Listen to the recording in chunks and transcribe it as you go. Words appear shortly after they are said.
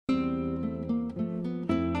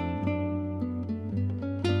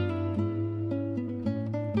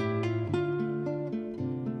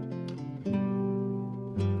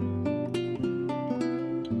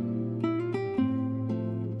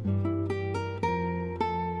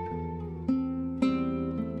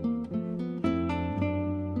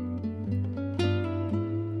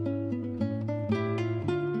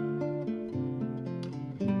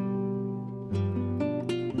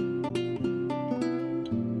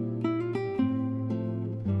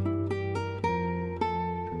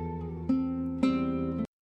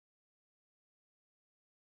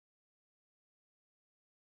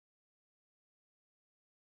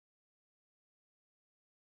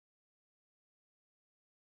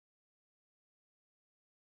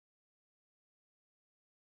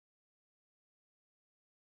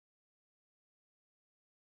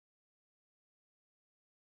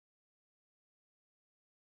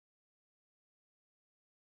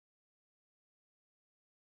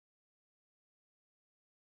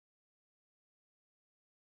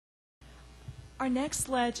Our next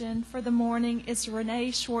legend for the morning is René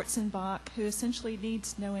Schwarzenbach, who essentially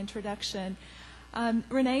needs no introduction.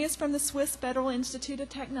 René is from the Swiss Federal Institute of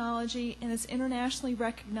Technology and is internationally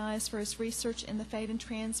recognized for his research in the fate and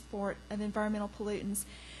transport of environmental pollutants.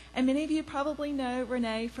 And many of you probably know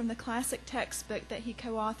René from the classic textbook that he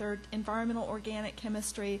co-authored, Environmental Organic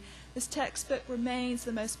Chemistry. This textbook remains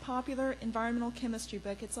the most popular environmental chemistry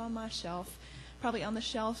book. It's on my shelf, probably on the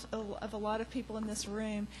shelf of a lot of people in this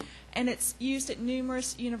room, and it's used at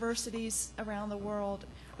numerous universities around the world.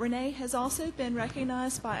 René has also been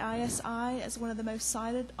recognized by ISI as one of the most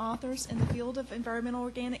cited authors in the field of environmental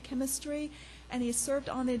organic chemistry, and he has served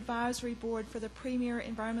on the advisory board for the premier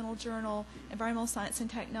environmental journal, Environmental Science and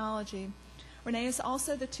Technology. René is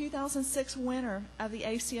also the 2006 winner of the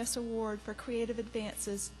ACS Award for Creative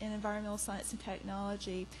Advances in Environmental Science and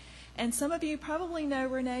Technology. And some of you probably know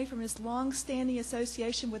René from his long-standing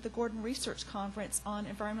association with the Gordon Research Conference on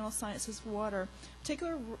Environmental Sciences Water.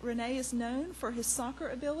 Particularly, René is known for his soccer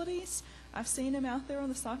abilities. I've seen him out there on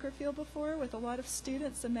the soccer field before with a lot of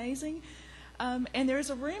students, amazing. And there's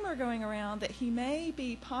a rumor going around that he may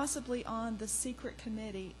be possibly on the secret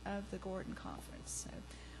committee of the Gordon Conference. So,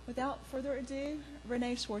 without further ado,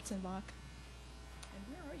 René Schwarzenbach. And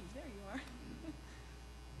where are you? There you are.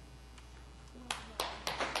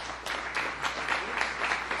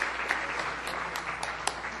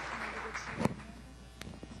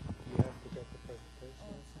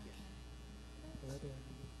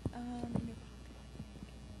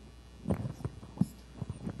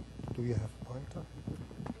 Do you have a pointer?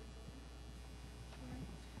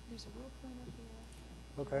 There's a real pointer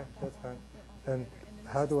here. Okay, that's fine. And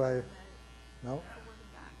how do I? No?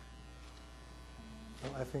 No,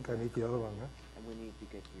 I think I need the other one. Huh? And we need to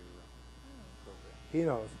get your program. He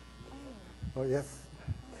knows. Oh, yes.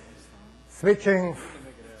 Switching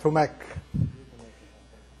to Mac.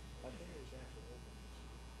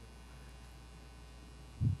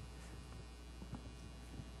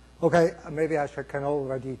 Okay, maybe I can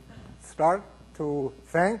already start to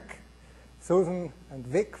thank Susan and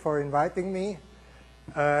Vic for inviting me.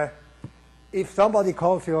 If somebody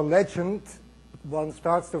calls you a legend, one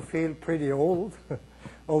starts to feel pretty old.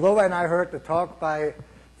 Although when I heard the talk by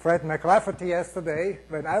Fred McLafferty yesterday,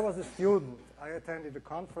 when I was a student, I attended a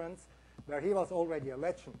conference where he was already a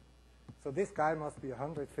legend. So this guy must be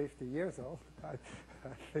 150 years old, I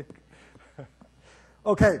think.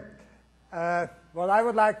 Okay. What I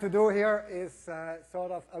would like to do here is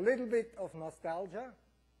sort of a little bit of nostalgia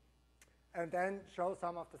and then show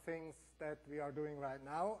some of the things that we are doing right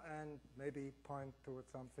now and maybe point towards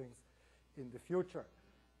some things in the future.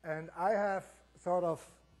 And I have sort of,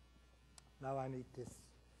 now I need this.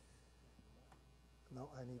 No,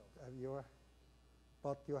 I need your,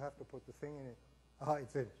 but you have to put the thing in it. Ah,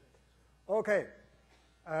 it's in. Okay.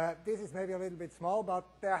 This is maybe a little bit small, but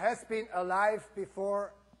there has been a life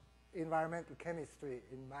before environmental chemistry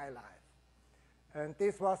in my life. And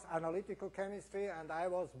this was analytical chemistry, and I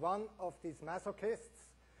was one of these masochists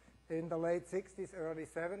in the late 60s, early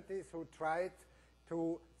 70s who tried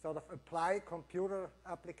to sort of apply computer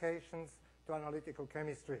applications to analytical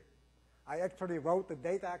chemistry. I actually wrote a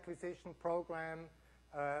data acquisition program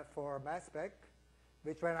for mass spec,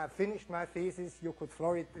 which when I finished my thesis, you could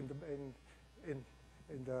throw it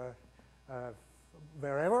in the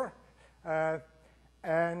wherever.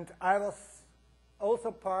 And I was also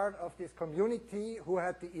part of this community who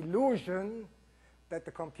had the illusion that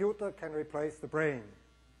the computer can replace the brain.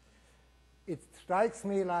 It strikes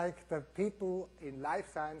me like the people in life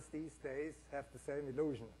science these days have the same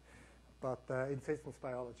illusion, but in systems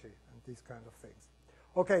biology and these kind of things.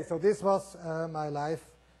 Okay, so this was my life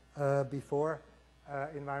before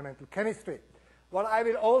environmental chemistry. What I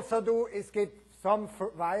will also do is give some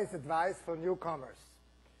wise advice for newcomers,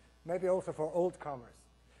 maybe also for old comers.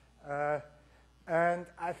 And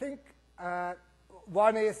I think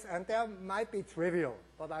one is, and they might be trivial,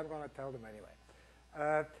 but I'm going to tell them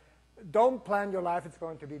anyway. Don't plan your life, it's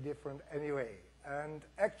going to be different anyway. And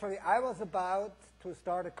actually, I was about to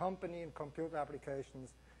start a company in computer applications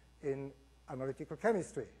in analytical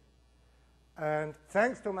chemistry. And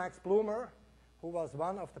thanks to Max Bloomer, who was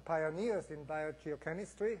one of the pioneers in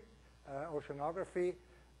biogeochemistry, oceanography,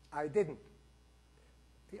 I didn't.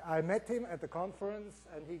 I met him at the conference,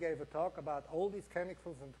 and he gave a talk about all these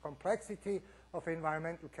chemicals and the complexity of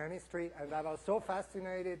environmental chemistry, and I was so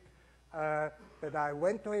fascinated that I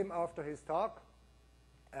went to him after his talk,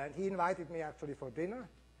 and he invited me actually for dinner,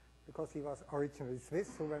 because he was originally Swiss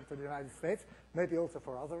who went to the United States, maybe also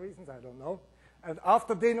for other reasons, I don't know. And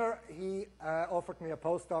after dinner, he offered me a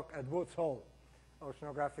postdoc at Woods Hole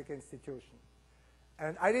Oceanographic Institution.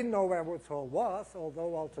 And I didn't know where Woods Hole was, although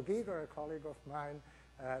Walter Giger, a colleague of mine,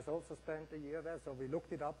 has also spent a year there. So we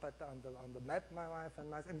looked it up on the map, my wife and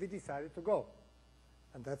myself, and we decided to go.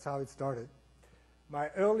 And that's how it started. My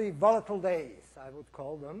early volatile days, I would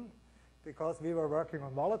call them, because we were working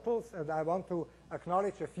on volatiles. And I want to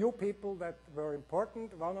acknowledge a few people that were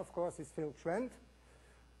important. One, of course, is Phil Trent,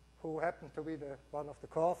 who happened to be one of the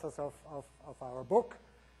co-authors of our book,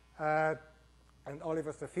 and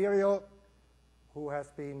Oliver Zafirio, who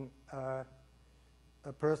has been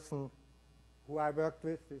a person who I worked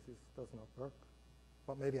with. This does not work,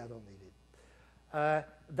 but maybe I don't need it.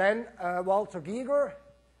 Then Walter Giger,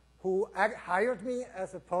 who hired me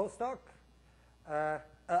as a postdoc.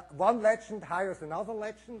 One legend hires another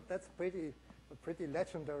legend. That's a pretty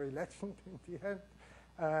legendary legend in the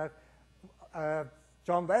end.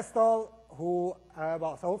 John Westall, who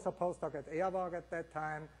was also a postdoc at EAWAG at that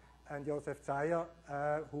time, and Joseph Zeyer,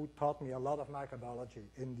 who taught me a lot of microbiology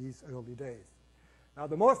in these early days. Now,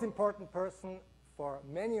 the most important person for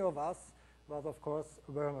many of us was, of course,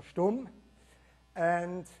 Werner Stumm.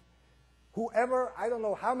 And whoever, I don't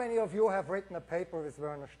know how many of you have written a paper with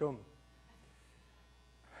Werner Stumm.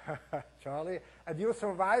 Charlie, and you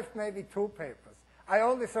survived maybe 2 papers. I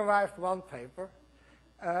only survived 1 paper.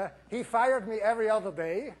 He fired me every other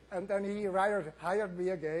day, and then he hired me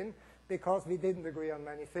again because we didn't agree on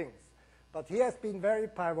many things. But he has been very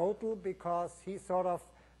pivotal because he sort of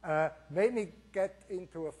made me get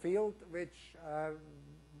into a field which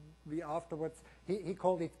we afterwards, he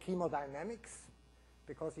called it chemodynamics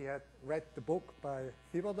because he had read the book by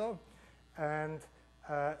Thibodeau. And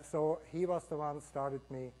so he was the one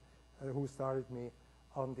who started me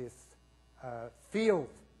on this field,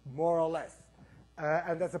 more or less.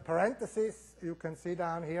 And as a parenthesis, you can see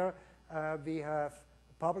down here, we have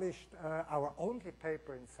published our only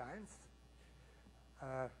paper in Science.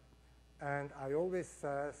 And I always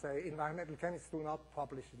say environmental chemists do not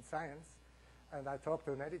publish in Science. And I talked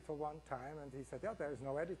to an editor one time, and he said, yeah, there is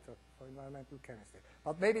no editor for environmental chemistry.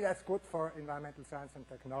 But maybe that's good for environmental science and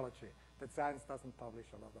technology, that Science doesn't publish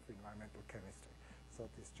a lot of environmental chemistry. So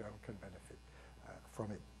this journal can benefit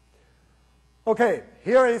from it. Okay,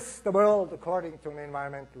 here is the world according to an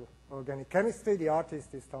environmental organic chemistry. The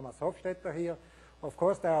artist is Thomas Hofstetter here. Of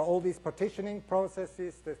course, there are all these partitioning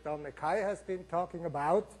processes that Don Mackay has been talking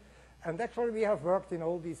about. And actually, we have worked in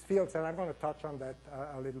all these fields, and I'm going to touch on that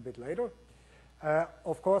a little bit later.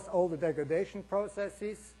 Of course, all the degradation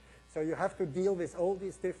processes. So you have to deal with all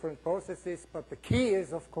these different processes. But the key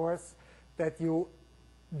is, of course, that you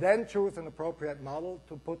then choose an appropriate model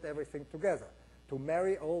to put everything together, to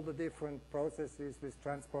marry all the different processes with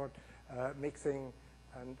transport, mixing,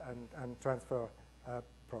 and transfer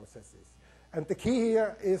processes. And the key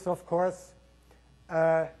here is, of course,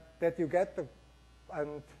 that you get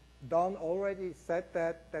and Don already said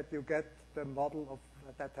that you get the model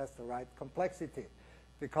that has the right complexity,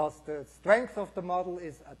 because the strength of the model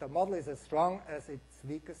is as strong as its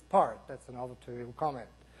weakest part. That's another trivial comment,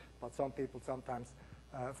 but some people sometimes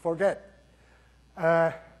forget.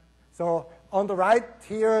 So on the right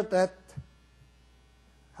here,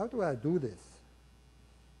 how do I do this?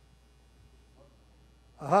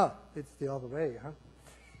 Aha, it's the other way, huh?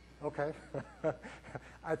 Okay.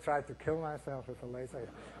 I tried to kill myself with a laser.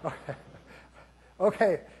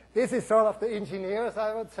 Okay, this is sort of the engineers,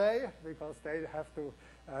 I would say, because they have to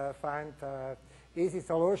find easy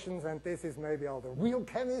solutions, and this is maybe all the real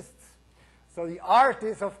chemists. So the art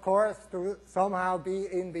is, of course, to somehow be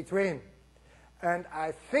in between. And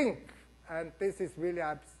I think, and this is really,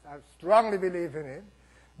 I strongly believe in it,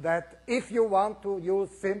 that if you want to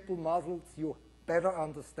use simple models, you better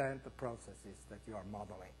understand the processes that you are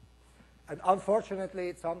modeling. And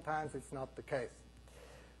unfortunately, sometimes it's not the case.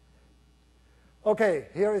 Okay,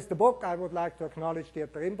 here is the book. I would like to acknowledge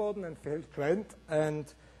Dieter Imboden and Phil Trent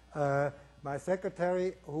and my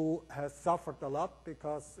secretary, who has suffered a lot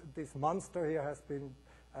because this monster here has been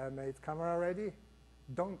made camera ready.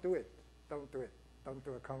 Don't do it. Don't do it. Don't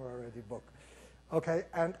do a camera ready book. Okay,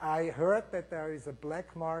 and I heard that there is a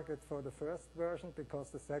black market for the first version because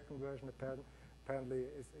the second version apparently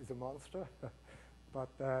is a monster.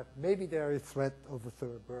 But maybe there is threat of a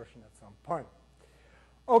third version at some point.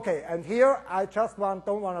 Okay, and here I just don't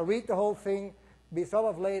want to read the whole thing. We sort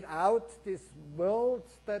of laid out this world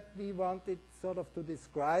that we wanted sort of to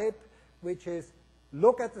describe, which is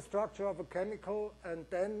look at the structure of a chemical and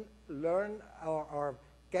then learn or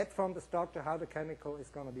get from the structure how the chemical is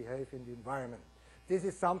going to behave in the environment. This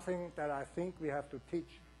is something that I think we have to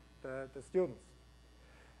teach the students.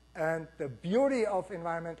 And the beauty of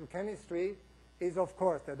environmental chemistry is, of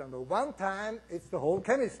course, that on the one time, it's the whole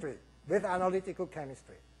chemistry with analytical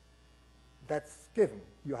chemistry. That's given.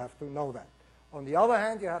 You have to know that. On the other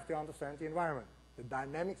hand, you have to understand the environment, the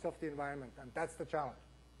dynamics of the environment, and that's the challenge,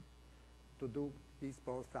 to do these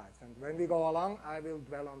both sides. And when we go along, I will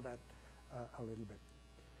dwell on that a little bit.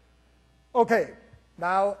 Okay,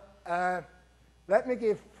 now let me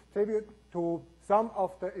give tribute to some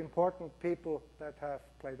of the important people that have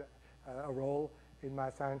played a role in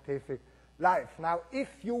my scientific life. Now, if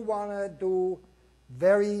you want to do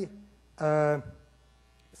very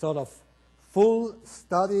sort of full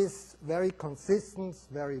studies, very consistent,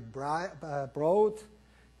 very broad,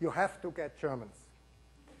 you have to get Germans.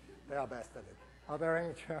 They are best at it. Are there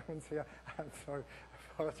any Germans here? I'm sorry. I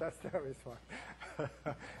apologize. There is one.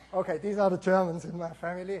 Okay, these are the Germans in my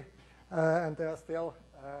family, and they are still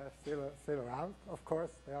around, of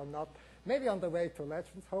course. They are not, maybe on the way to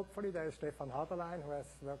legends, hopefully. There is Stefan Haderlein, who has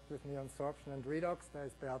worked with me on sorption and redox. There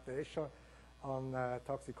is Beate Escher on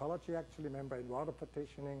toxicology, actually, member in water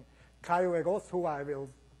partitioning. Caio Egos, who I will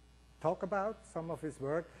talk about, some of his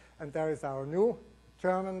work. And there is our new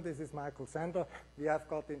German. This is Michael Sender. We have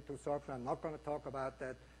got into sorption. I'm not going to talk about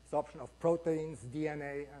that. Sorption of proteins,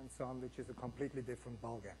 DNA, and so on, which is a completely different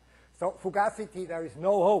ballgame. So fugacity, there is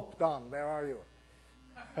no hope. Don, where are you?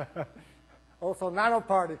 Also,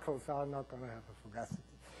 nanoparticles are not going to have a fugacity.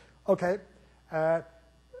 Okay.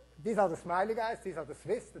 These are the smiley guys. These are the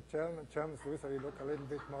Swiss. The Germans usually look a little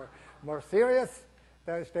bit more serious.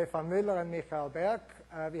 There is Stefan Müller and Michael Berg.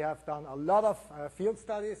 We have done a lot of field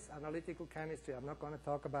studies, analytical chemistry. I'm not going to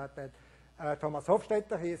talk about that. Thomas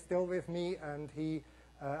Hofstetter, he is still with me, and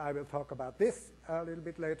I will talk about this a little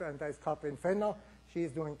bit later. And there's Katrin Fenner. She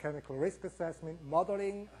is doing chemical risk assessment,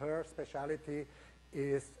 modeling. Her specialty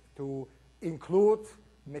is to include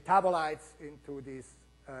metabolites into these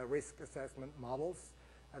risk assessment models.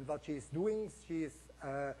 And what she's doing, she's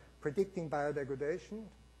predicting biodegradation,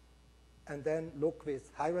 and then look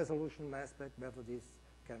with high-resolution mass spec whether these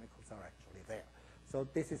chemicals are actually there. So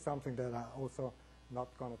this is something that I'm also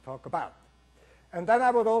not going to talk about. And then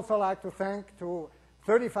I would also like to thank to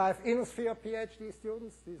 35 Inosphere PhD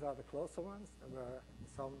students. These are the closer ones. There were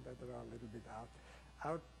some that are a little bit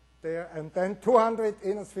out there. And then 200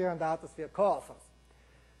 Inosphere and Outersphere co-authors.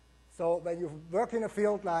 So when you work in a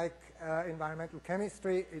field like environmental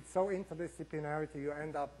chemistry, it's so interdisciplinarity, you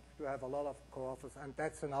end up to have a lot of co-authors. And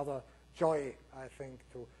that's another joy, I think,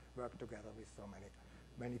 to work together with so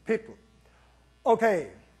many people.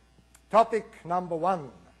 Okay, topic number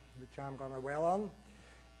one, which I'm going to dwell on,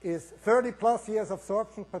 is 30-plus years of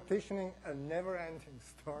sorption partitioning, a never-ending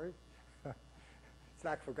story. It's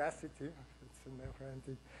like fugacity. It's a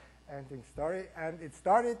never-ending story. And it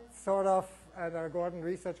started sort of at our Gordon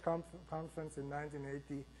Research Conference in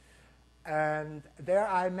 1980. And there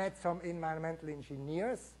I met some environmental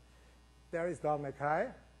engineers. There is Don Mackay.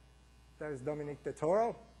 There is Dominique de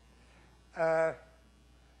Toro. And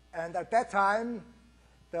at that time,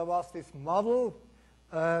 there was this model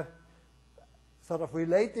sort of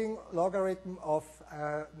relating logarithm of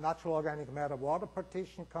natural organic matter water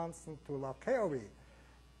partition constant to log KOV.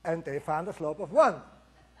 And they found a slope of 1.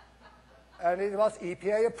 And it was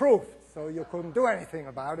EPA approved, so you couldn't do anything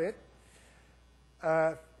about it.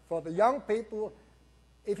 For the young people,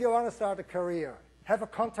 if you want to start a career, have a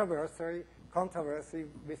controversy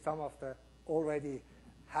with some of the already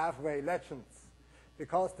halfway legends.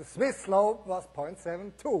 Because the Swiss slope was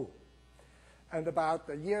 0.72. And about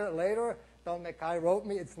a year later, Don Mackay wrote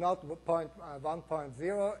me, it's not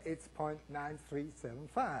 1.0, it's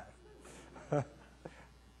 0.9375.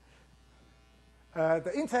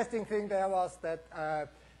 The interesting thing there was that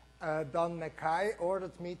Don Mackay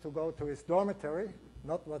ordered me to go to his dormitory,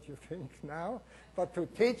 not what you think now, but to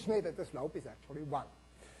teach me that the slope is actually 1.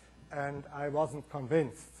 And I wasn't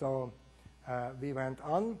convinced, so we went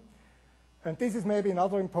on. And this is maybe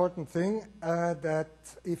another important thing, that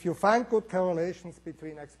if you find good correlations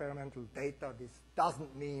between experimental data, this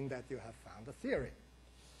doesn't mean that you have found a theory.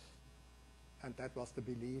 And that was the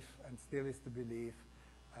belief, and still is the belief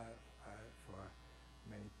for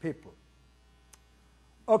many people.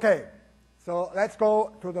 Okay, so let's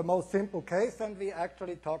go to the most simple case, and we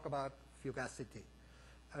actually talk about fugacity.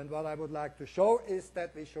 And what I would like to show is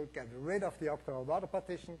that we should get rid of the octagonal water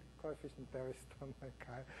partition coefficient. There is Don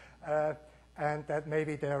Mackay. And that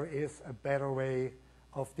maybe there is a better way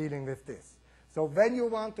of dealing with this. So when you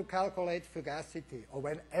want to calculate fugacity, or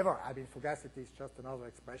whenever, I mean fugacity is just another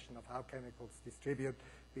expression of how chemicals distribute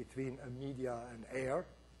between a media and air,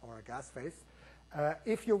 or a gas phase.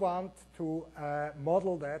 If you want to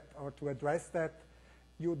model that or to address that,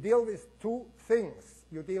 you deal with two things.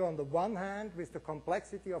 You deal on the one hand with the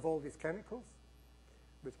complexity of all these chemicals,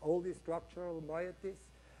 with all these structural moieties,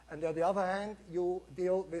 And on the other hand, you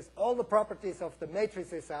deal with all the properties of the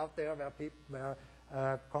matrices out there where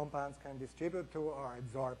compounds can distribute to or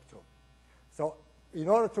absorb to. So in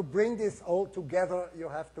order to bring this all together, you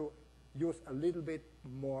have to use a little bit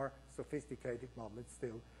more sophisticated model. It's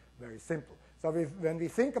still very simple. So when we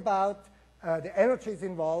think about the energies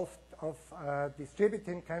involved of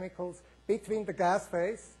distributing chemicals between the gas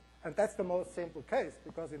phase, and that's the most simple case,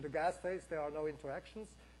 because in the gas phase there are no interactions.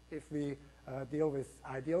 If we deal with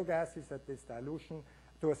ideal gases at this dilution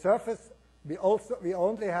to a surface, we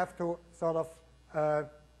only have to sort of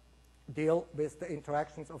deal with the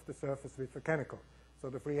interactions of the surface with the chemical. So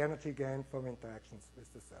the free energy gained from interactions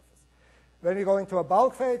with the surface. When we go into a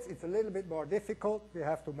bulk phase, it's a little bit more difficult. We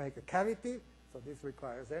have to make a cavity, so this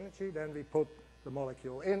requires energy. Then we put the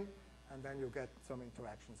molecule in, and then you get some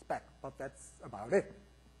interactions back. But that's about it.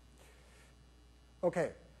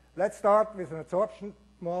 Okay, let's start with an absorption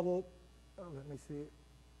model. Oh, let me see.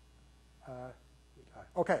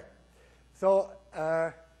 Okay, so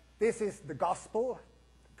this is the gospel.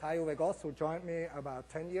 Kai-Uwe Goss, who joined me about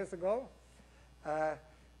 10 years ago.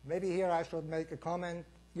 Maybe here I should make a comment.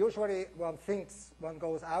 Usually one thinks one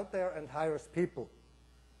goes out there and hires people.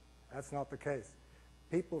 That's not the case.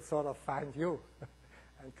 People sort of find you.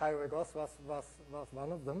 And Kai-Uwe Goss was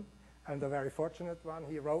one of them, and a very fortunate one.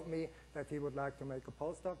 He wrote me that he would like to make a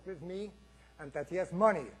postdoc with me, and that he has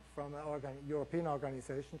money from an European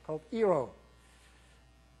organization called ERO.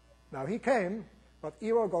 Now he came, but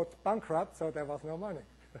ERO got bankrupt, so there was no money.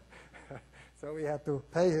 So we had to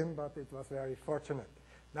pay him, but it was very fortunate.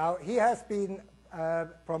 Now he has been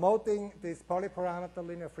promoting this polyparameter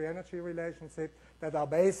linear free energy relationship that are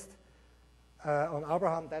based on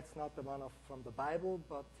Abraham. That's not the one from the Bible,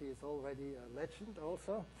 but he is already a legend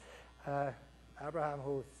also. Abraham,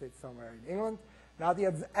 who sits somewhere in England. Now the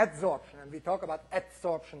adsorption, and we talk about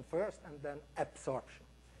adsorption first and then absorption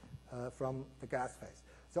from the gas phase.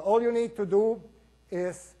 So all you need to do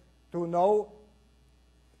is to know,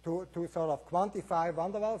 to sort of quantify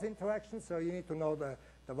van der Waals interactions. So you need to know the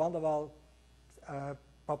van der Waals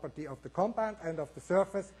property of the compound and of the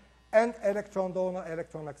surface, and electron donor,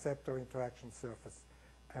 electron acceptor interaction surface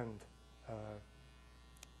and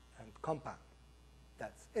compound.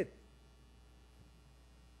 That's it.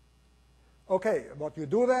 Okay, what you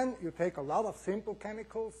do then, you take a lot of simple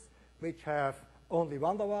chemicals which have only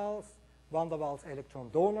van der Waals electron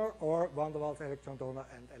donor, or van der Waals electron donor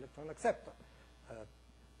and electron acceptor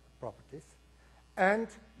properties. And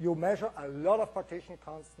you measure a lot of partition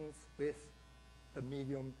constants with the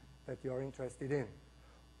medium that you're interested in.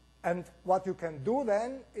 And what you can do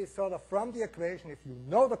then is sort of from the equation, if you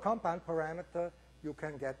know the compound parameter, you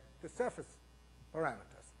can get the surface parameters.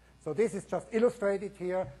 So this is just illustrated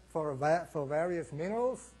here for various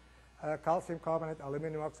minerals, calcium carbonate,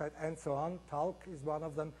 aluminum oxide, and so on. Talc is one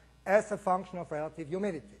of them, as a function of relative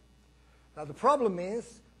humidity. Now the problem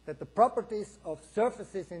is that the properties of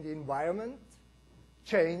surfaces in the environment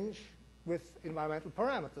change with environmental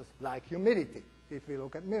parameters, like humidity, if we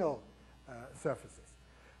look at mineral surfaces.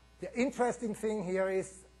 The interesting thing here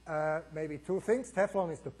is maybe two things.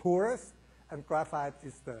 Teflon is the poorest, and graphite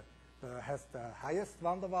is has the highest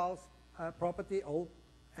van der Waals property,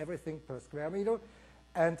 everything per square meter.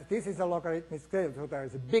 And this is a logarithmic scale, so there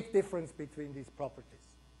is a big difference between these properties.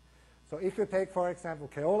 So if you take, for example,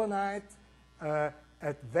 kaolinite,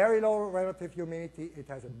 at very low relative humidity, it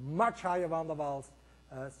has a much higher van der Waals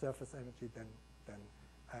surface energy than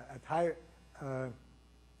at high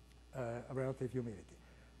relative humidity.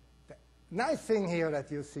 The nice thing here that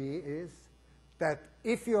you see is that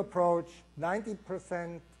if you approach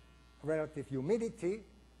 90% relative humidity,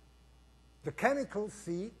 the chemicals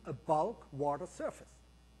see a bulk water surface.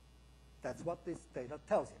 That's what this data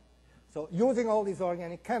tells you. So using all these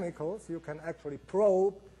organic chemicals, you can actually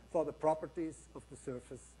probe for the properties of the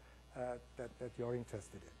surface that you're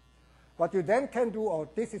interested in. What you then can do, or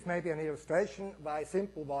this is maybe an illustration why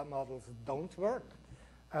simple models don't work.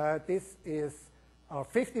 This is our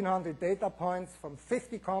 1,500 data points from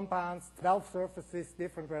 50 compounds, 12 surfaces,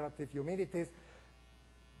 different relative humidities,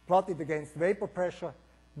 plotted against vapor pressure.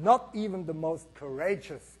 Not even the most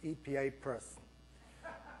courageous EPA person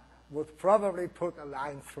would probably put a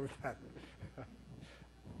line through that.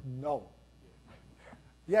 No.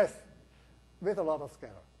 Yes, with a lot of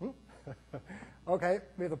scalar. Okay,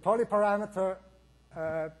 with a polyparameter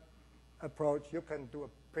approach, you can do a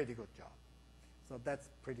pretty good job. So that's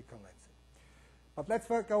pretty convincing. But let's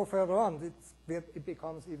go further on. It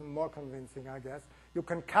becomes even more convincing, I guess. You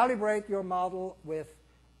can calibrate your model with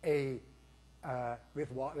a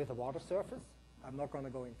water surface. I'm not going to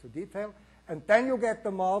go into detail. And then you get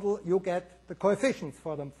the model, you get the coefficients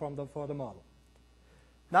for the model.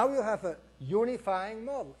 Now you have a unifying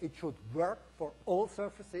model. It should work for all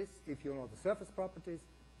surfaces if you know the surface properties,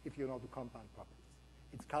 if you know the compound properties.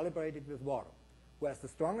 It's calibrated with water, who has the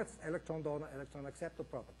strongest electron donor, electron acceptor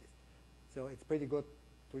properties. So it's pretty good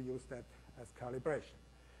to use that as calibration.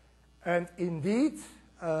 And indeed,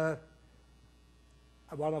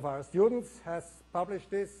 one of our students has published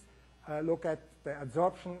this. Look at the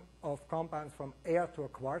absorption of compounds from air to a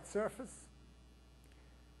quartz surface.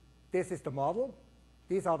 This is the model.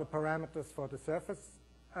 These are the parameters for the surface.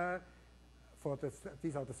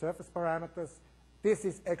 These are the surface parameters. This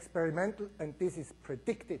is experimental, and this is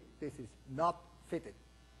predicted. This is not fitted.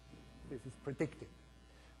 This is predicted.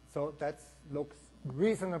 So that looks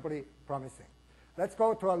reasonably promising. Let's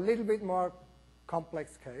go to a little bit more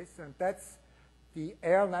complex case, and that's the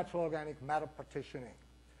air natural organic matter partitioning.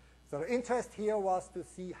 So the interest here was to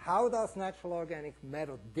see how does natural organic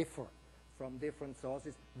matter differ from different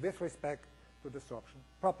sources with respect to the sorption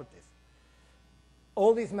properties.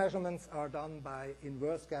 All these measurements are done by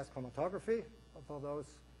inverse gas chromatography. For those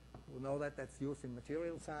who know that, that's used in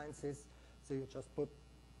material sciences. So you just put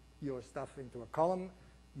your stuff into a column,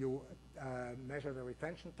 you measure the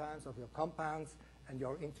retention times of your compounds, and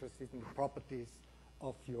you're interested in the properties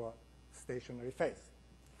of your stationary phase.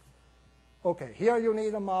 Okay, here you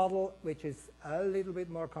need a model which is a little bit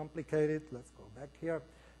more complicated. Let's go back here.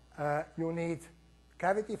 You need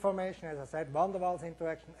cavity formation, as I said, van der Waals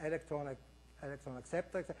interaction, electron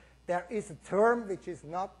acceptor. There is a term which is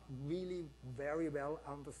not really very well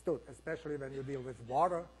understood, especially when you deal with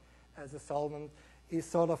water as a solvent, is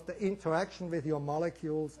sort of the interaction with your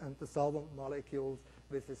molecules and the solvent molecules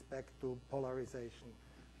with respect to polarization,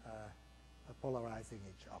 polarizing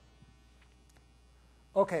each other.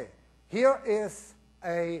 Okay, here is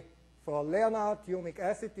for Leonard humic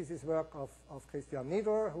acid. This is work of Christian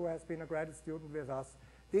Niederer, who has been a graduate student with us.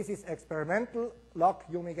 This is experimental log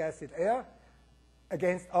humic acid air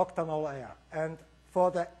against octanol air. And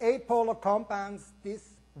for the apolar compounds,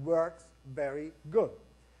 this works very good.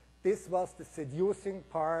 This was the seducing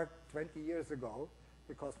part 20 years ago,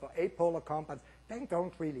 because for apolar compounds, they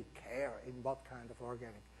don't really care in what kind of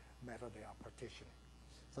organic matter they are partitioning.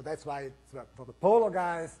 So that's why it's worked. For the polar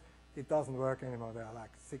guys, it doesn't work anymore. There are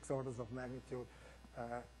like 6 orders of magnitude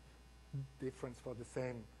difference for the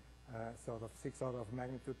same sort of 6 orders of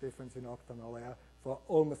magnitude difference in octanol air for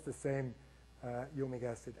almost the same humic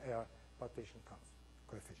acid air partition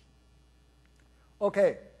coefficient.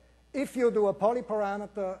 Okay, if you do a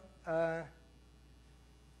polyparameter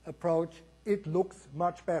approach, it looks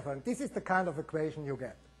much better. And this is the kind of equation you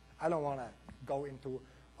get. I don't want to go into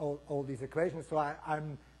all these equations, so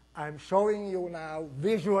I'm showing you now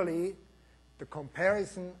visually the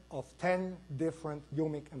comparison of 10 different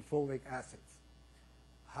humic and fulvic acids,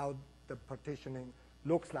 how the partitioning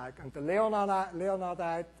looks like. And the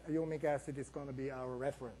Leonardite humic acid is going to be our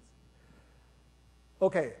reference.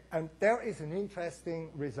 Okay, and there is an interesting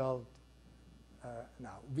result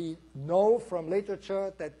now. We know from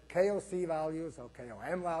literature that KOC values or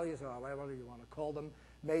KOM values, or however you want to call them,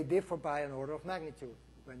 may differ by an order of magnitude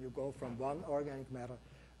when you go from one organic matter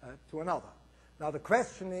to another. Now the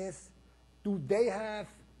question is, do they have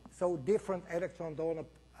so different electron donor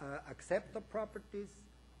acceptor properties,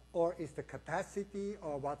 or is the capacity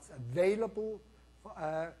or what's available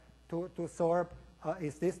to sorb,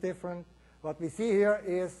 is this different? What we see here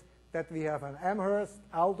is that we have an Amherst,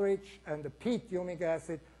 Aldrich, and a Peat humic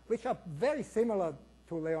acid, which are very similar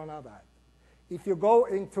to leonardite. If you go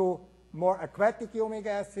into more aquatic humic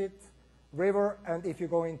acid, river, and if you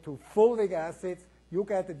go into fulvic acids, you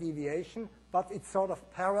get a deviation, but it's sort of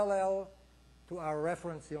parallel to our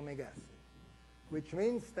reference humic acid, which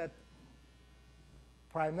means that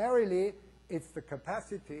primarily it's the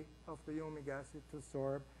capacity of the humic acid to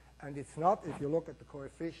sorb, and it's not, if you look at the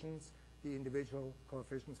coefficients, the individual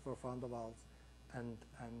coefficients for van der Waals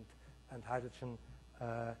and hydrogen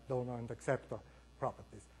donor and acceptor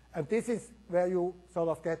properties. And this is where you sort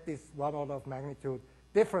of get this 1 order of magnitude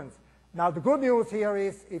difference. Now the good news here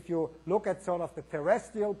is if you look at sort of the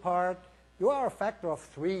terrestrial part, you are a factor of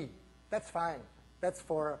 3. That's fine. That's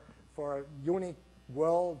for unique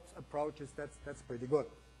world approaches, that's pretty good.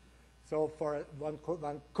 So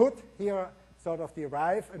one could here sort of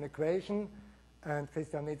derive an equation, and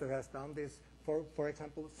Christian Niederer has done this for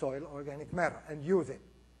example, soil organic matter, and use it,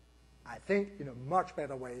 I think, in a much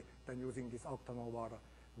better way than using these octanol water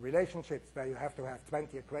relationships where you have to have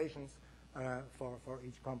 20 equations for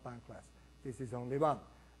each compound class. This is only one.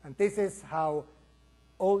 And this is how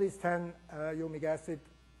all these 10 humic acid,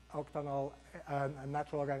 octanol, and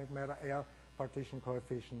natural organic matter air partition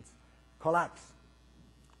coefficients collapse.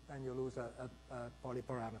 Then you lose a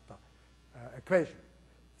polyparameter equation.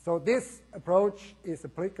 So this approach is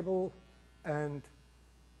applicable, and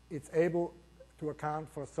it's able to account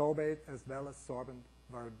for sorbate as well as sorbent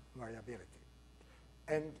variability.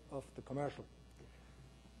 End of the commercial.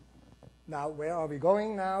 Now, where are we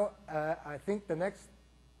going now? I think the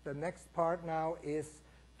next part now is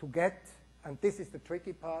to get, and this is the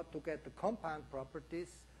tricky part, to get the compound properties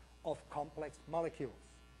of complex molecules.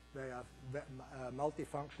 They are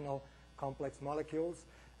multifunctional complex molecules.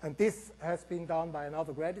 And this has been done by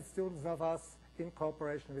another graduate students of us in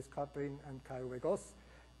cooperation with Catherine and Kai Vegos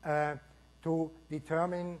to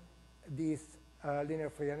determine these linear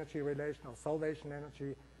free energy relation or solvation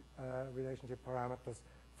energy relationship parameters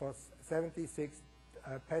for 76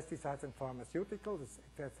 pesticides and pharmaceuticals.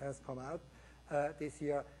 That has come out this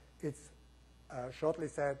year. It's shortly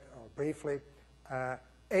said, or briefly,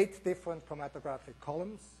 8 different chromatographic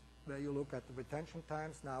columns where you look at the retention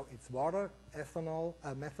times. Now it's water, ethanol,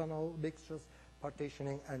 methanol mixtures,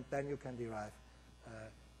 partitioning, and then you can derive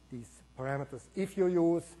these parameters if you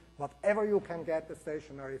use whatever you can get the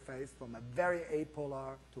stationary phase from a very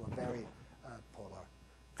apolar to a very polar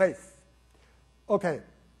phase. Okay,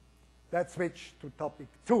 let's switch to topic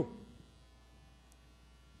 2.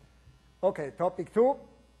 Okay, topic 2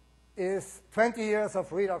 is 20 years of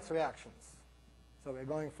redox reactions. So we're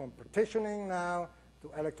going from partitioning now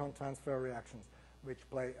to electron transfer reactions, which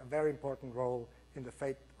play a very important role in the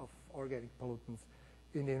fate of organic pollutants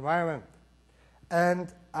in the environment.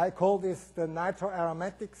 And I call this the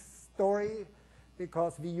nitroaromatic story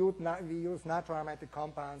because we use nitroaromatic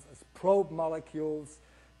compounds as probe molecules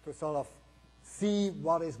to sort of see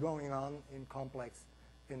what is going on in complex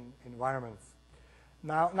environments.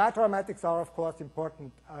 Now, nitroaromatics are, of course,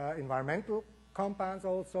 important environmental compounds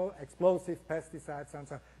also, explosive pesticides, and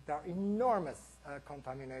so on. There are enormous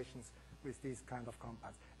contaminations with these kind of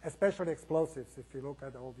compounds, especially explosives. If you look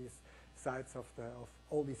at all these sites of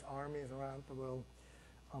all these armies around the world,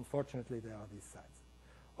 unfortunately, there are these sites.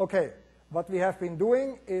 Okay, what we have been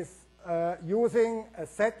doing is using a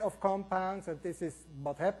set of compounds, and this is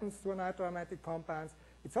what happens to a nitroaromatic compounds.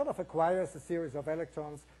 It sort of acquires a series of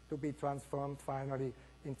electrons to be transformed finally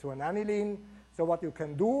into an aniline. So what you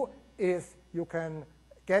can do is you can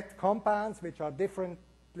get compounds which are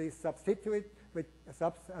differently substituted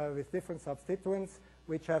with different substituents,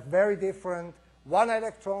 which have very different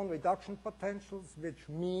one-electron reduction potentials, which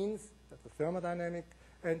means that the thermodynamic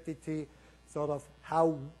entity, sort of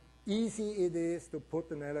how easy it is to put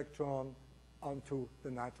an electron onto the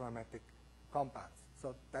nitroaromatic compounds.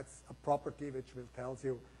 So that's a property which will tell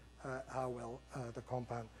you how well the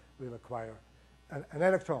compound will acquire an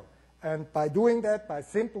electron. And by doing that, by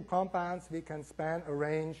simple compounds, we can span a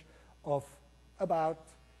range of about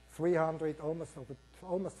 300,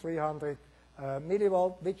 almost 300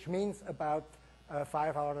 millivolt, which means about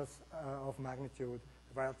 5 orders of magnitude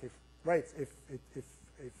relative rates if the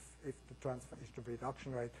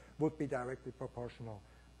reduction rate would be directly proportional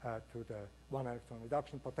to the one electron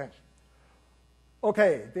reduction potential.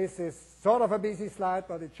 Okay, this is sort of a busy slide,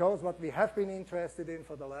 but it shows what we have been interested in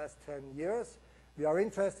for the last 10 years. We are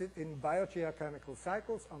interested in biogeochemical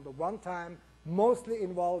cycles on the one time, mostly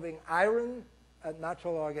involving iron and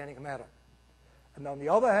natural organic matter. And on the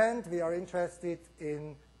other hand, we are interested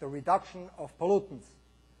in the reduction of pollutants.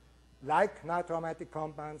 Like nitroaromatic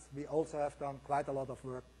compounds, we also have done quite a lot of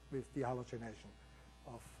work with dehalogenation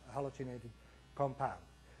of halogenated compounds.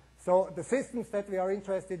 So the systems that we are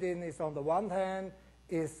interested in is, on the one hand,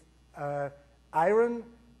 is iron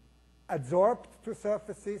adsorbed to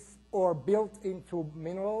surfaces or built into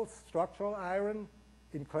minerals, structural iron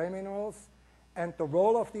in clay minerals, and the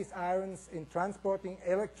role of these irons in transporting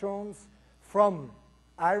electrons from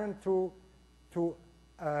iron to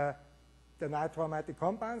the nitroaromatic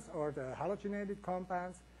compounds or the halogenated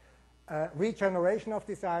compounds. Regeneration of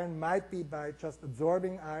this iron might be by just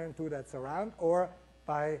absorbing iron to that surround, or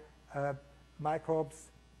by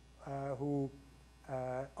microbes who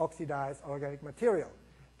oxidize organic material.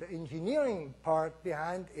 The engineering part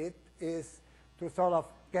behind it is to sort of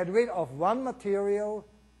get rid of one material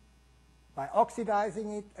by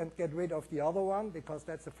oxidizing it and get rid of the other one, because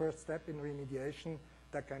that's the first step in remediation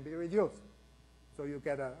that can be reduced. So you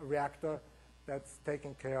get a reactor that's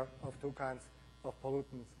taking care of two kinds of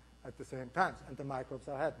pollutants at the same time, and the microbes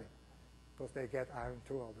are happy because they get iron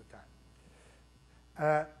too all the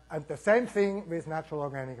time. And the same thing with natural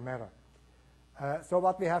organic matter. So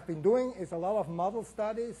what we have been doing is a lot of model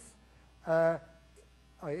studies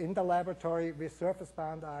in the laboratory with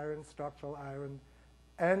surface-bound iron, structural iron,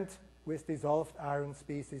 and with dissolved iron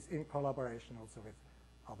species in collaboration also with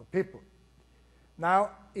other people. Now,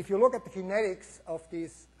 if you look at the kinetics of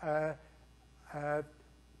these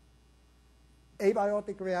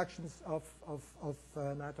abiotic reactions of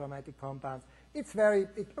nitroaromatic compounds.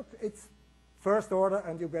 It's first order,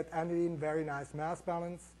 and you get aniline, very nice mass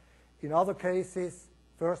balance. In other cases,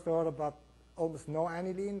 first order, but almost no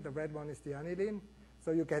aniline. The red one is the aniline.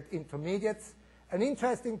 So you get intermediates. An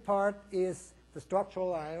interesting part is the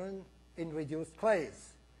structural iron in reduced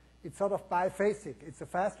clays. It's sort of biphasic. It's a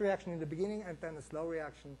fast reaction in the beginning and then a slow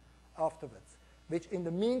reaction afterwards, which in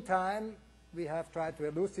the meantime we have tried to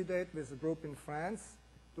elucidate with a group in France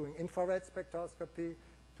doing infrared spectroscopy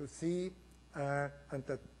to see, and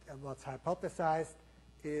that what's hypothesized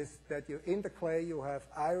is that in the clay you have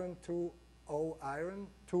iron 2, O iron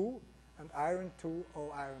 2, and iron 2,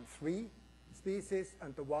 O iron 3 species,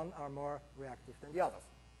 and the one are more reactive than the others.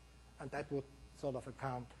 And that would sort of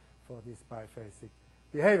account for this biphasic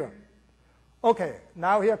behavior. Okay,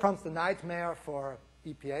 now here comes the nightmare for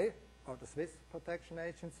EPA, or the Swiss Protection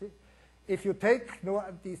Agency. If you take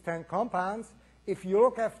these 10 compounds, if you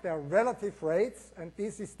look at their relative rates, and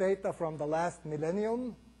this is data from the last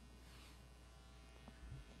millennium,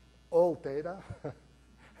 old data.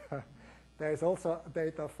 There is also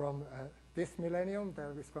data from this millennium.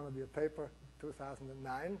 There is going to be a paper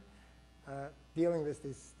 2009 dealing with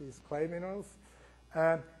these clay minerals.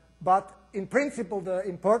 But in principle, the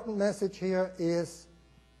important message here is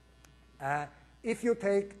if you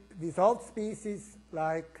take dissolved species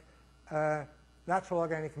like natural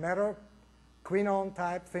organic matter, quinone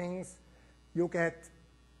type things, you get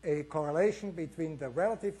a correlation between the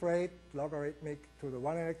relative rate, logarithmic, to the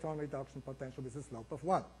 1 electron reduction potential with a slope of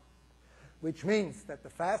 1, which means that the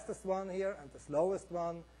fastest one here and the slowest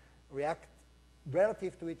one react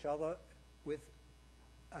relative to each other with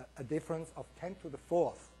a difference of 10 to the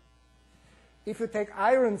 4th. If you take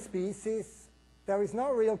iron species, there is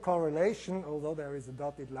no real correlation, although there is a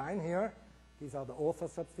dotted line here. These are the ortho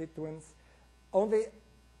substituents. Only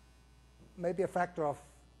maybe a factor of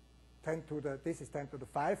 10 to the, this is 10 to the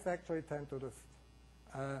 5th actually, 10 to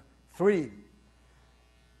the 3.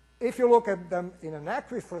 If you look at them in an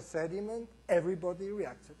aquifer sediment, everybody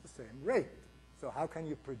reacts at the same rate. So how can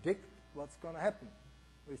you predict what's going to happen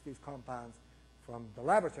with these compounds from the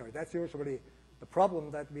laboratory? That's usually the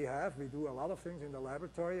problem that we have. We do a lot of things in the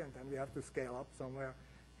laboratory, and then we have to scale up somewhere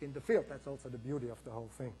in the field. That's also the beauty of the whole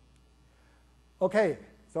thing. Okay,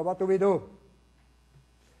 so what do we do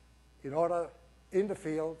in order in the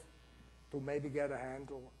field to maybe get a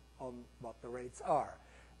handle on what the rates are?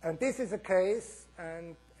 And this is a case,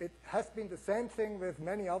 and it has been the same thing with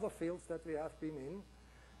many other fields that we have been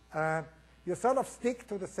in. You sort of stick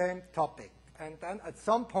to the same topic, and then at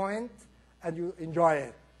some point, and you enjoy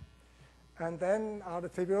it. And then are the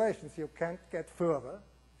tribulations. You can't get further.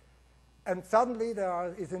 And suddenly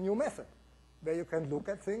there is a new method where you can look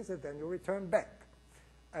at things and then you return back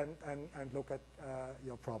and look at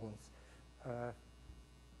your problems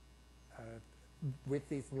with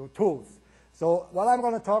these new tools. So what I'm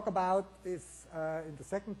going to talk about is, in the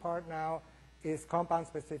second part now, is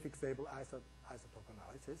compound-specific stable isotope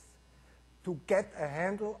analysis to get a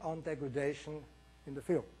handle on degradation in the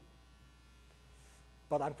field.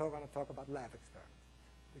 But I'm going to talk about lab experiments,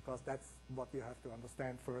 because that's what you have to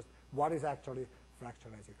understand first, what is actually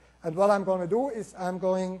fractionating. And what I'm going to do is I'm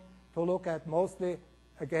going to look at mostly,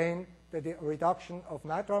 again, the reduction of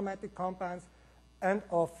nitroaromatic compounds and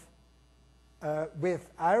of with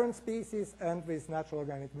iron species and with natural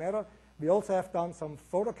organic matter. We also have done some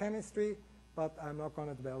photochemistry, but I'm not going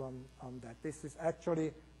to dwell on that. This is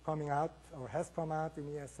actually coming out, or has come out in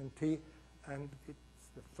ESNT, and it's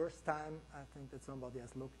the first time, I think, that somebody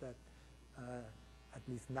has looked at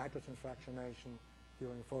least nitrogen fractionation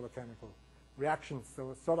during photochemical reactions,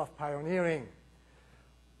 so sort of pioneering.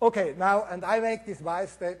 Okay, now, and I make this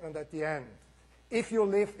wise statement at the end. If you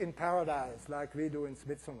live in paradise, like we do in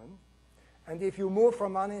Switzerland, and if you move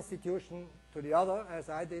from one institution to the other, as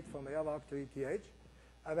I did from ERWAG to ETH,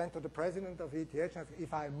 I went to the president of ETH and said,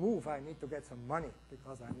 if I move, I need to get some money,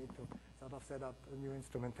 because I need to sort of set up a new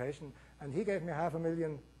instrumentation. And he gave me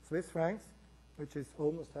 $500,000 Swiss francs, which is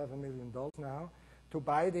almost $500,000 now, to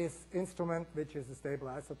buy this instrument, which is a stable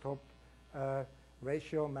isotope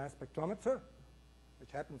ratio mass spectrometer,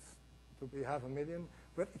 which happens to be $500,000.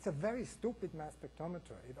 But it's a very stupid mass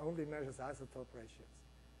spectrometer. It only measures isotope ratios,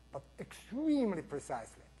 but extremely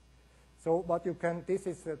precisely. So what you can, this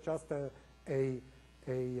is just an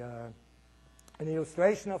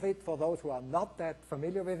illustration of it for those who are not that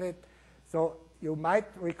familiar with it. So you might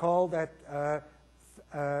recall that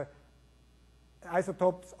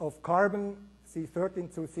isotopes of carbon,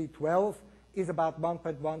 C13 to C12, is about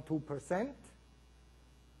 1.12%.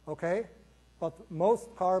 Okay? But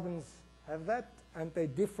most carbons have that, and they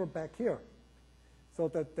differ back here. so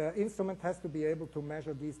that the instrument has to be able to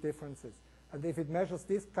measure these differences. And if it measures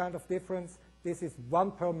this kind of difference, this is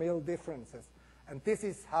 1 per mil differences. And this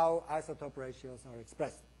is how isotope ratios are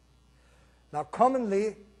expressed. Now,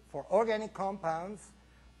 commonly, for organic compounds,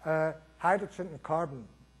 hydrogen and carbon,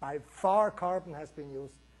 by far carbon has been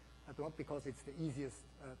used because it's the easiest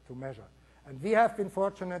to measure. And we have been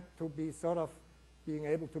fortunate to be sort of being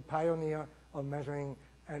able to pioneer on measuring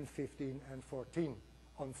N15 and 14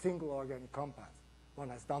 on single organic compounds. One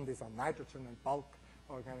has done this on nitrogen and bulk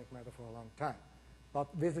organic matter for a long time.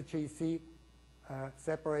 But with a GC,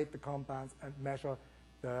 separate the compounds and measure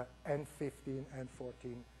the N15 and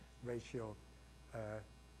 14 ratio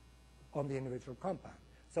on the individual compound.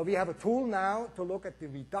 So we have a tool now to look at the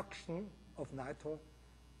reduction of nitro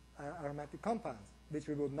aromatic compounds, which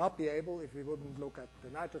we would not be able if we wouldn't look at the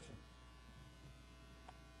nitrogen.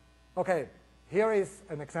 Okay, here is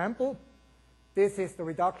an example. This is the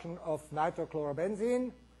reduction of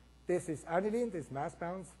nitrochlorobenzene. This is aniline, this mass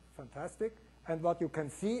balance, fantastic. And what you can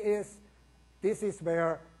see is this is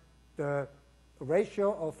where the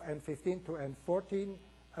ratio of N15 to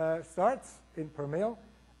N14 starts in per mil,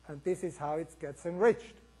 and this is how it gets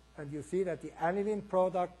enriched. And you see that the aniline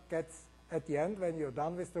product gets, at the end, when you're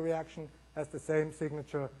done with the reaction, has the same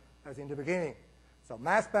signature as in the beginning. So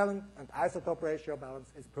mass balance and isotope ratio balance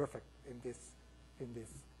is perfect in this.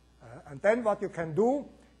 And then what you can do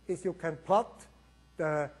is you can plot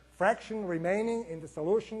the fraction remaining in the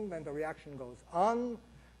solution when the reaction goes on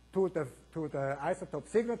to the isotope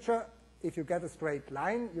signature. If you get a straight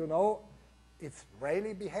line, you know it's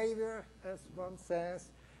Rayleigh behavior, as one says.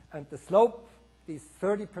 And the slope, these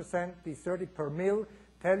 30%, these 30 per mil,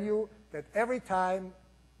 tell you that every time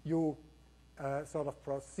you sort of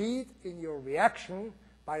proceed in your reaction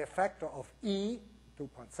by a factor of E,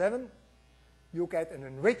 2.7, you get an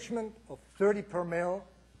enrichment of 30 per mil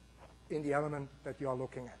in the element that you are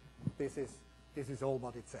looking at. This is all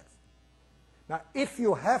what it says. Now, if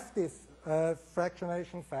you have this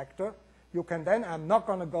fractionation factor, you can then, I'm not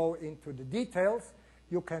going to go into the details,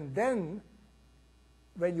 you can then,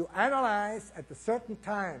 when you analyze at a certain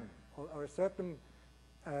time or a certain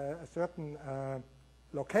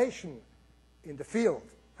location in the field,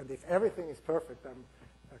 and if everything is perfect,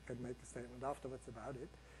 I can make a statement afterwards about it,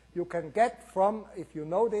 you can get from, if you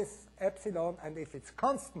know this epsilon, and if it's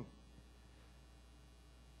constant,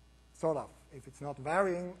 sort of, if it's not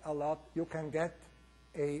varying a lot, you can get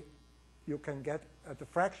the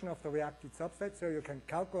fraction of the reacted substrate, so you can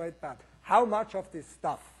calculate that. How much of this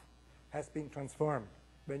stuff has been transformed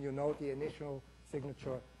when you know the initial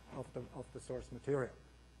signature of the source material.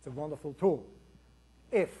 It's a wonderful tool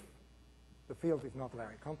if the field is not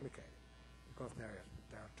very complicated, because there are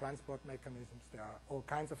transport mechanisms, there are all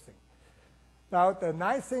kinds of things. Now, the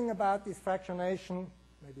nice thing about this fractionation,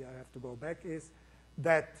 maybe I have to go back, is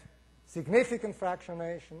that significant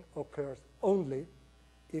fractionation occurs only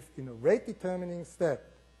if in a rate-determining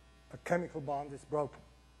step a chemical bond is broken.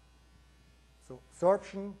 So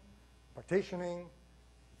absorption, partitioning,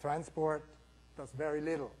 transport does very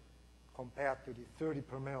little compared to the 30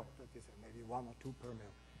 per mil, that is maybe 1 or 2 per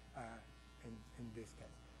mil in this case.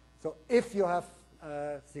 So if you have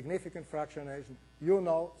significant fractionation, you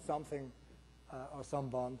know something or some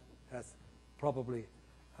bond has probably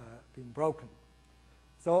been broken.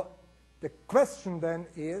 So the question then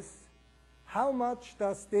is, how much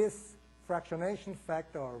does this fractionation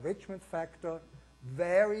factor or enrichment factor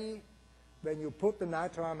vary when you put the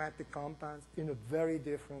nitroaromatic compounds in a very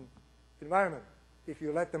different environment? If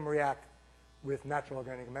you let them react with natural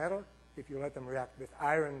organic matter, if you let them react with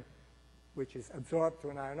iron, which is absorbed to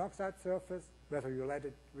an iron oxide surface, whether you let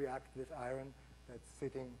it react with iron that's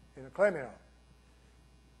sitting in a clay mineral.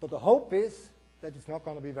 But the hope is that it's not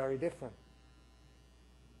going to be very different.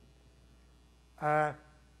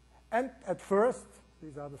 And at first,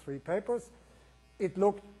 these are the 3 papers, it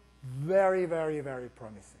looked very, very, very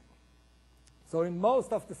promising. So in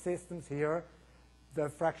most of the systems here, the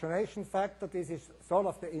fractionation factor, this is sort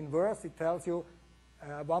of the inverse. It tells you,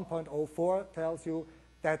 1.04 tells you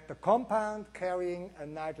that the compound carrying a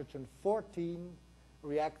nitrogen 14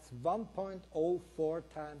 reacts 1.04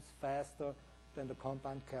 times faster than the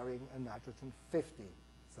compound carrying a nitrogen 15.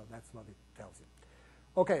 So that's what it tells you.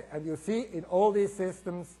 Okay, and you see in all these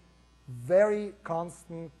systems, very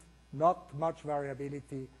constant, not much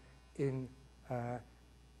variability in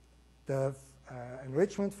the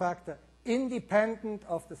enrichment factor, independent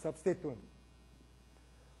of the substituent.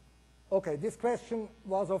 Okay, this question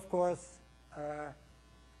was, of course,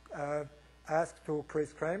 asked to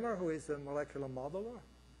Chris Kramer, who is a molecular modeler,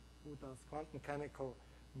 who does quantum mechanical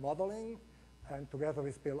modeling, and together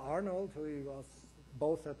with Bill Arnold, who was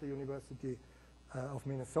both at the University of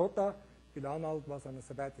Minnesota. Bill Arnold was on a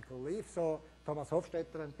sabbatical leave, so Thomas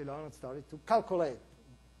Hofstetter and Bill Arnold started to calculate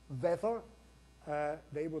whether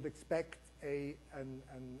they would expect an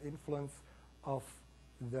influence of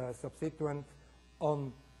the substituent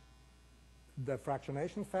on the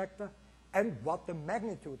fractionation factor and what the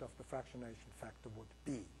magnitude of the fractionation factor would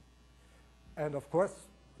be. And of course,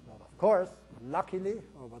 not of course, luckily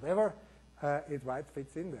or whatever, it right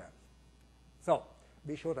fits in there. So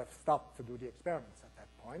we should have stopped to do the experiments at that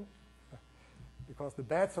point because the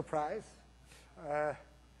bad surprise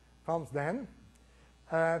comes then.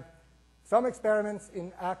 Some experiments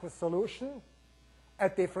in aqueous solution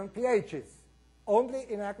at different pHs, only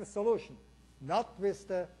in aqueous solution, not with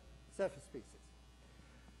the surface species.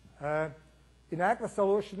 In aqueous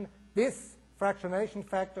solution, this fractionation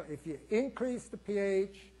factor, if you increase the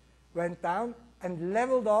pH, went down and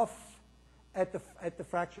leveled off at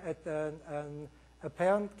an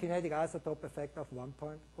apparent kinetic isotope effect of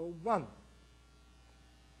 1.01.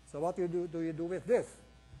 So what do you do with this?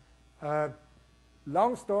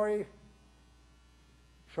 Long story,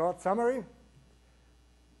 short summary.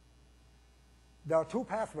 There are two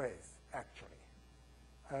pathways, actually,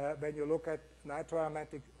 when you look at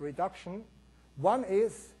nitroaromatic reduction. One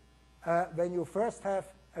is when you first have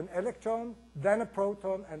an electron, then a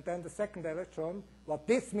proton, and then the second electron. What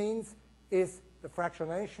this means is the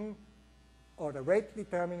fractionation or the rate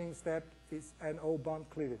determining step is an O bond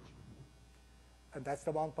cleavage. And that's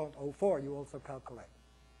the 1.04 you also calculate.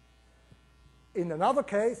 In another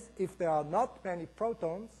case, if there are not many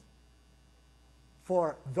protons,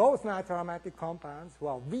 for those nitroaromatic compounds who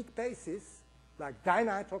are weak bases, like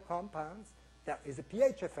dinitro compounds, there is a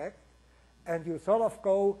pH effect, and you sort of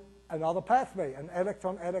go another pathway, an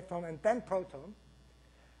electron, electron, and then proton.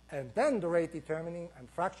 And then the rate determining and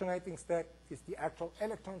fractionating step is the actual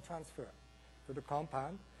electron transfer to the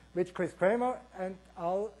compound, which Chris Kramer and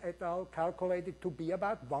et al. Calculated to be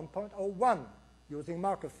about 1.01 using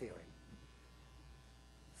Markov theory.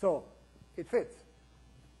 So it fits.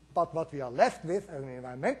 But what we are left with as an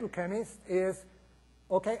environmental chemist is,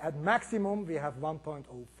 okay, at maximum we have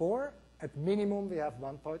 1.04, at minimum we have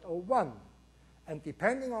 1.01. And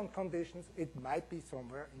depending on conditions, it might be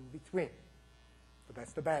somewhere in between. So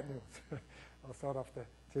that's the bad news, or sort of the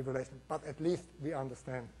tribulation. But at least we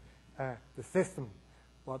understand the system,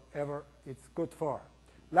 whatever it's good for.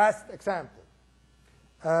 Last example.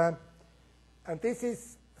 And this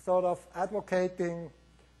is sort of advocating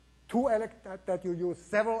that you use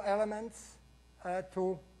several elements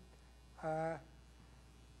to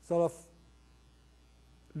sort of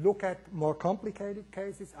look at more complicated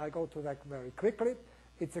cases. I go to that very quickly.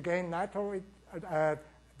 It's again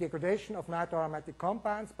degradation of nitroaromatic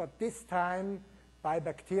compounds, but this time by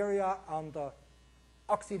bacteria under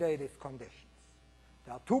oxidative conditions.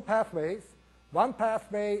 There are two pathways. One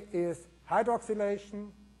pathway is hydroxylation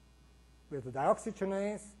with the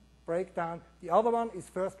dioxygenase breakdown. The other one is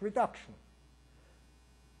first reduction.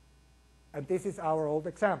 And this is our old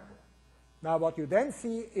example. Now what you then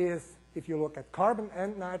see is, if you look at carbon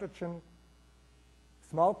and nitrogen,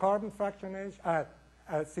 small carbon fractionation,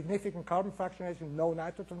 significant carbon fractionation, no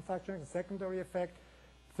nitrogen fractionation, secondary effect,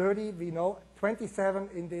 30, we know, 27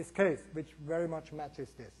 in this case, which very much matches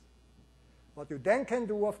this. What you then can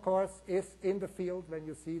do, of course, is in the field, when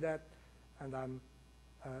you see that, and I'm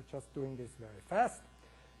just doing this very fast,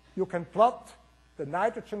 you can plot the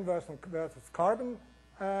nitrogen versus carbon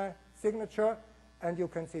signature, and you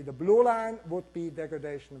can see the blue line would be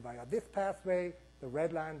degradation via this pathway, the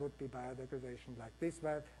red line would be biodegradation like this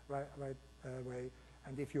way,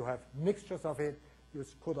 and if you have mixtures of it, you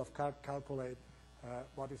could have calculate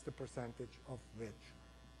what is the percentage of which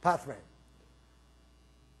pathway.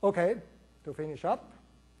 Okay, to finish up,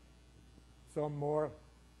 some more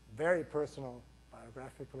very personal,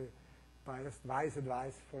 biographically biased, wise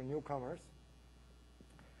advice for newcomers.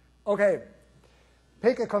 Okay,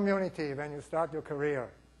 pick a community when you start your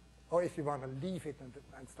career, or if you want to leave it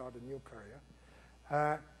and start a new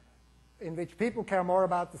career, in which people care more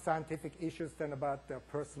about the scientific issues than about their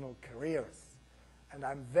personal careers. And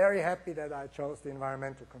I'm very happy that I chose the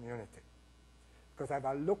environmental community. Because if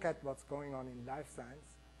I look at what's going on in life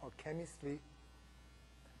science or chemistry,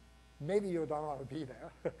 maybe you don't want to be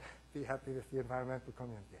there. Be happy with the environmental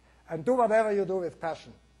community. And do whatever you do with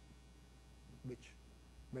passion, which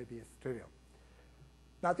maybe is trivial.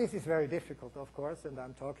 Now, this is very difficult, of course, and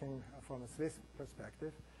I'm talking from a Swiss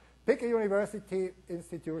perspective. Pick a university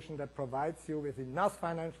institution that provides you with enough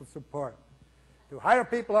financial support to hire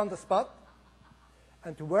people on the spot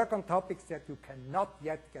and to work on topics that you cannot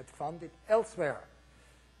yet get funded elsewhere.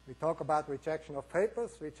 We talk about rejection of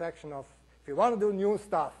papers, rejection of, if you want to do new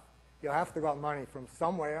stuff, You have to get money from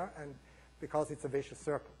somewhere, and because it's a vicious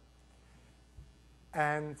circle.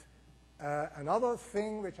 And another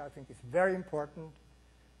thing which I think is very important,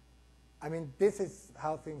 I mean, this is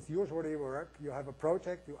how things usually work. You have a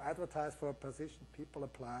project, you advertise for a position, people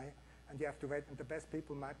apply, and you have to wait, and the best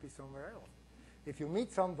people might be somewhere else. If you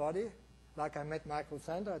meet somebody, like I met Michael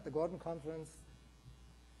Sander at the Gordon conference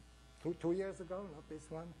two years ago, not this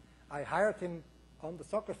one, I hired him on the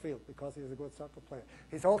soccer field because he's a good soccer player.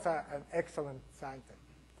 He's also an excellent scientist.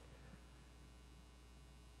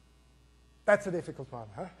 That's a difficult one,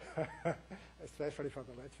 huh? Especially for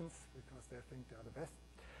the legends, because they think they are the best.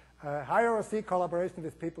 Hire or seek collaboration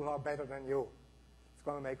with people who are better than you. It's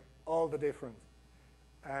going to make all the difference.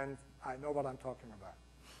 And I know what I'm talking about.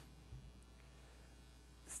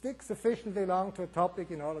 Stick sufficiently long to a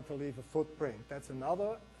topic in order to leave a footprint. That's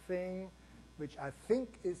another thing which I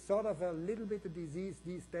think is sort of a little bit a disease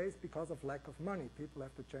these days because of lack of money. People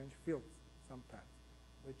have to change fields sometimes,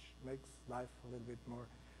 which makes life a little bit more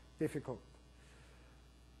difficult.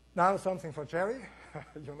 Now something for Jerry.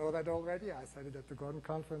 You know that already. I said it at the Gordon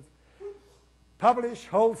conference. Publish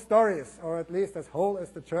whole stories, or at least as whole as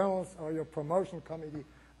the journals or your promotion committee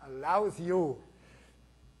allows you.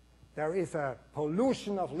 There is a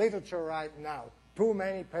pollution of literature right now. Too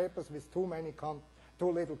many papers with too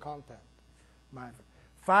little content.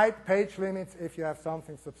 Fight page limits if you have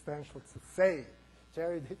something substantial to say.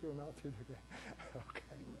 Jerry, did you note it again? Okay.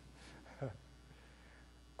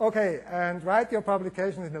 Okay, and write your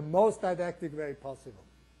publication in the most didactic way possible.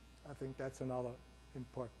 I think that's another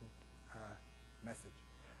important message.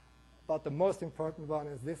 But the most important one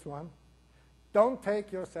is this one. Don't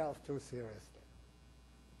take yourself too seriously.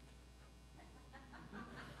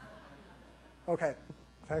 Okay,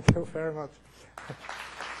 thank you very much.